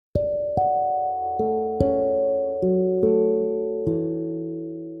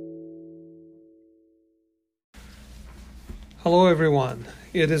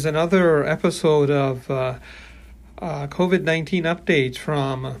It is another episode of COVID-19 updates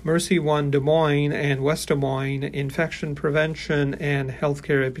from Mercy One Des Moines and West Des Moines Infection Prevention and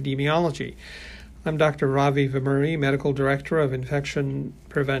Healthcare Epidemiology. I'm Dr. Ravi Vemuri, Medical Director of Infection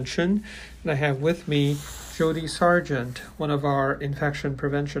Prevention, and I have with me Jody Sargent, one of our infection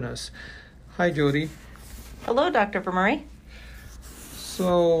preventionists. Hi, Jody. Hello, Dr. Vemuri.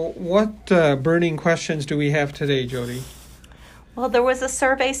 So what burning questions do we have today, Jody? Well, there was a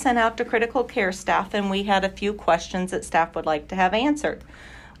survey sent out to critical care staff, and we had a few questions that staff would like to have answered.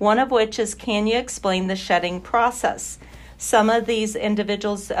 One of which is, can you explain the shedding process? Some of these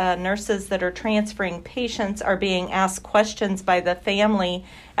individuals, nurses that are transferring patients, are being asked questions by the family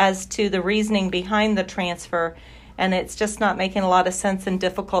as to the reasoning behind the transfer, and it's just not making a lot of sense and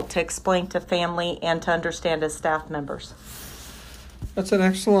difficult to explain to family and to understand as staff members. That's an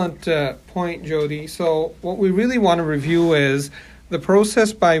excellent point, Jody. So what we really want to review is the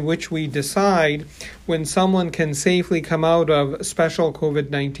process by which we decide when someone can safely come out of special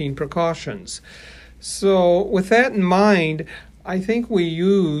COVID-19 precautions. So with that in mind, I think we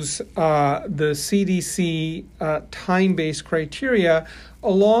use the CDC time-based criteria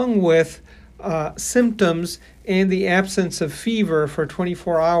along with symptoms and the absence of fever for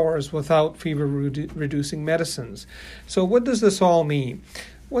 24 hours without fever-reducing medicines. So what does this all mean?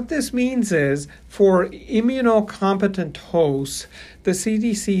 What this means is, for immunocompetent hosts, the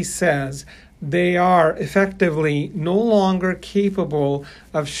CDC says they are effectively no longer capable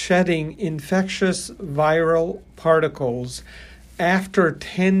of shedding infectious viral particles after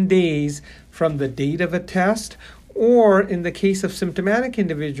 10 days from the date of a test, or in the case of symptomatic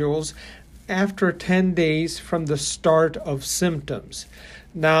individuals, after 10 days from the start of symptoms.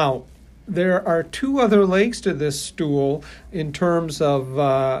 Now, there are two other legs to this stool in terms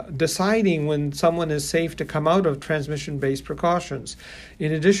of deciding when someone is safe to come out of transmission-based precautions.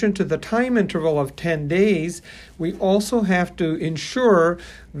 In addition to the time interval of 10 days, we also have to ensure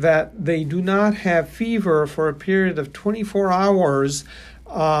that they do not have fever for a period of 24 hours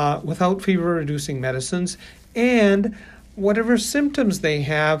without fever-reducing medicines, and whatever symptoms they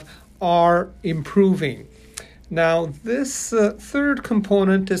have are improving. Now, this third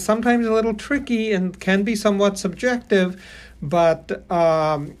component is sometimes a little tricky and can be somewhat subjective, but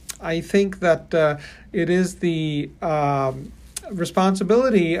I think that it is the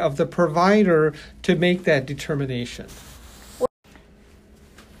responsibility of the provider to make that determination.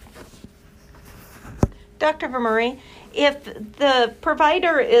 Dr. Vemuri, if the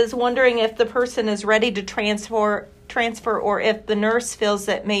provider is wondering if the person is ready to transfer, or if the nurse feels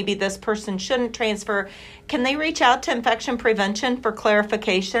that maybe this person shouldn't transfer, can they reach out to infection prevention for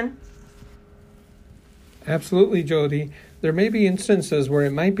clarification? Absolutely, Jody. There may be instances where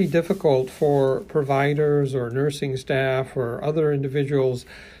it might be difficult for providers or nursing staff or other individuals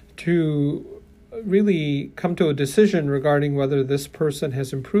to really come to a decision regarding whether this person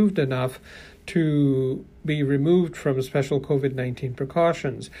has improved enough to be removed from special COVID-19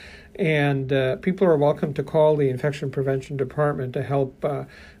 precautions. And people are welcome to call the infection prevention department to help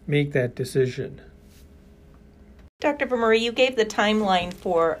make that decision. Dr. Vemuri, you gave the timeline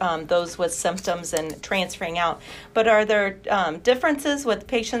for those with symptoms and transferring out, but are there differences with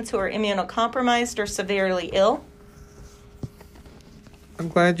patients who are immunocompromised or severely ill? I'm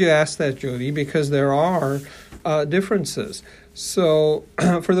glad you asked that, Jody, because there are differences. So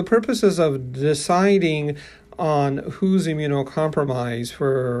for the purposes of deciding on who's immunocompromised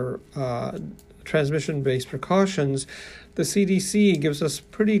for transmission-based precautions, the CDC gives us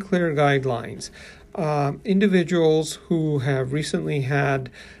pretty clear guidelines. Individuals who have recently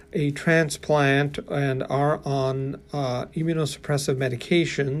had a transplant and are on immunosuppressive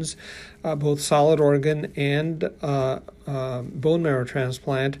medications, both solid organ and bone marrow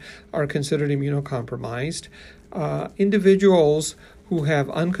transplant, are considered immunocompromised. Individuals who have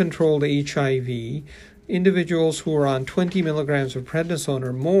uncontrolled HIV, individuals who are on 20 milligrams of prednisone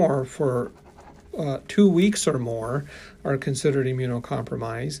or more for 2 weeks or more are considered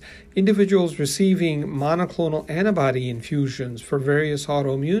immunocompromised. Individuals receiving monoclonal antibody infusions for various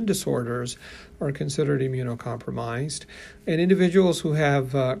autoimmune disorders are considered immunocompromised. And individuals who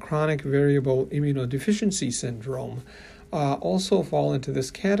have chronic variable immunodeficiency syndrome also fall into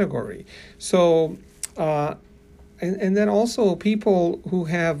this category. So, and then also people who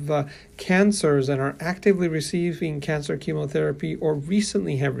have cancers and are actively receiving cancer chemotherapy or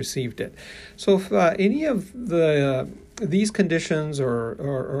recently have received it. So if any of the these conditions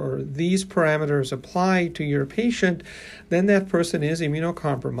or these parameters apply to your patient, then that person is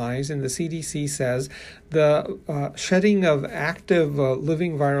immunocompromised, and the CDC says the shedding of active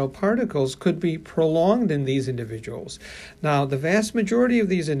living viral particles could be prolonged in these individuals. Now, the vast majority of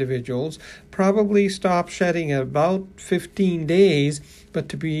these individuals probably stop shedding at about 15 days, but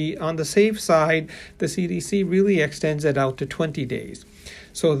to be on the safe side, the CDC really extends it out to 20 days.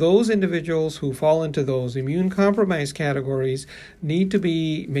 So those individuals who fall into those immune-compromised categories need to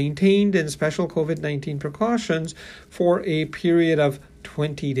be maintained in special COVID-19 precautions for a period of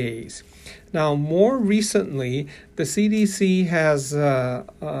 20 days. Now, more recently, the CDC has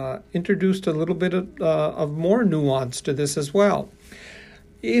introduced a little bit of more nuance to this as well.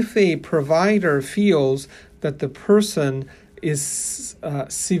 If a provider feels that the person is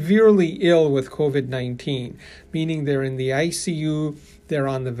severely ill with COVID-19, meaning they're in the ICU, they're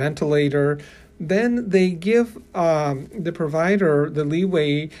on the ventilator, then they give the provider the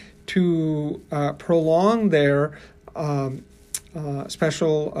leeway to prolong their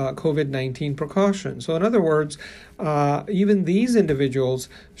special COVID-19 precautions. So in other words, even these individuals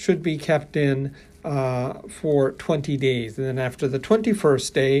should be kept in for 20 days. And then after the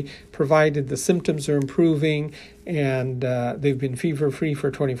 21st day, provided the symptoms are improving and they've been fever-free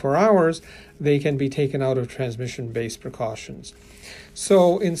for 24 hours, they can be taken out of transmission-based precautions.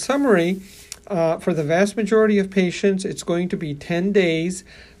 So in summary, for the vast majority of patients, it's going to be 10 days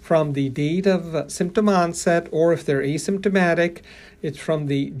from the date of symptom onset, or if they're asymptomatic, it's from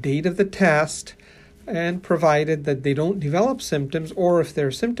the date of the test, and provided that they don't develop symptoms, or if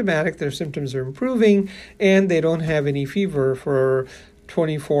they're symptomatic, their symptoms are improving, and they don't have any fever for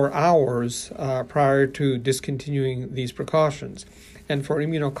 24 hours prior to discontinuing these precautions. And for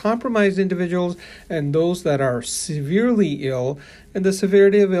immunocompromised individuals and those that are severely ill, and the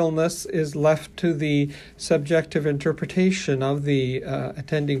severity of illness is left to the subjective interpretation of the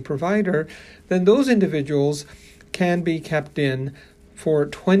attending provider, then those individuals can be kept in for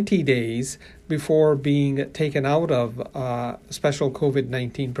 20 days before being taken out of special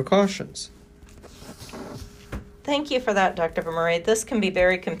COVID-19 precautions. Thank you for that, Dr. Murray. This can be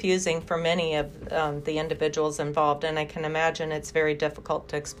very confusing for many of the individuals involved, and I can imagine it's very difficult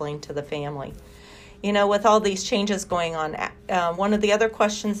to explain to the family. You know, with all these changes going on, one of the other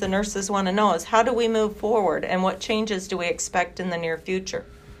questions the nurses want to know is how do we move forward, and what changes do we expect in the near future?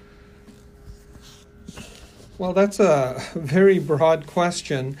 Well, that's a very broad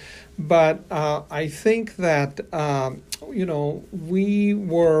question, but I think that, we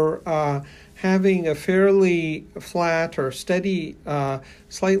were having a fairly flat or steady,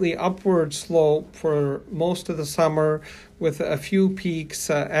 slightly upward slope for most of the summer with a few peaks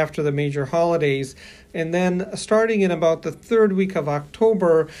after the major holidays. And then starting in about the third week of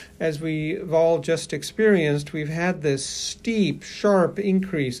October, as we've all just experienced, we've had this steep, sharp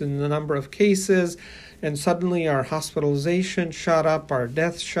increase in the number of cases, and suddenly our hospitalization shot up, our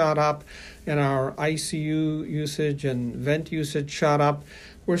deaths shot up, and our ICU usage and vent usage shot up.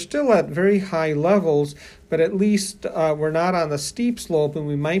 We're still at very high levels, but at least we're not on the steep slope, and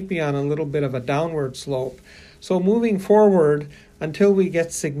we might be on a little bit of a downward slope. So moving forward, until we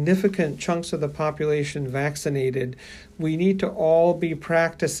get significant chunks of the population vaccinated, we need to all be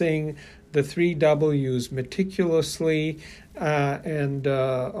practicing the 3 W's meticulously and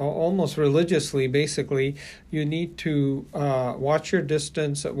almost religiously, basically. You need to watch your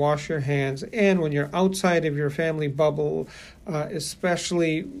distance, wash your hands, and when you're outside of your family bubble,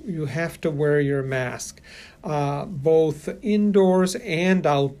 especially, you have to wear your mask, both indoors and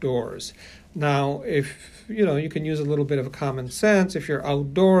outdoors. Now, if you can use a little bit of common sense. If you're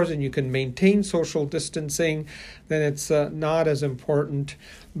outdoors and you can maintain social distancing, then it's not as important.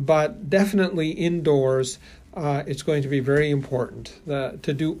 But definitely indoors, it's going to be very important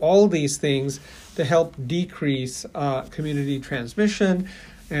to do all these things to help decrease community transmission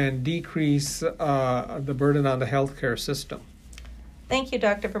and decrease the burden on the healthcare system. Thank you,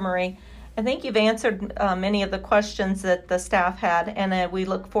 Dr. Murray. I think you've answered many of the questions that the staff had, and we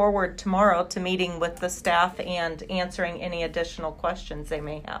look forward tomorrow to meeting with the staff and answering any additional questions they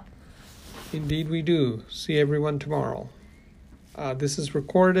may have. Indeed we do. See everyone tomorrow. This is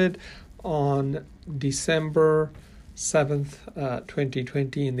recorded on December 7th,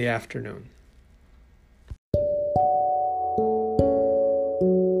 2020 in the afternoon.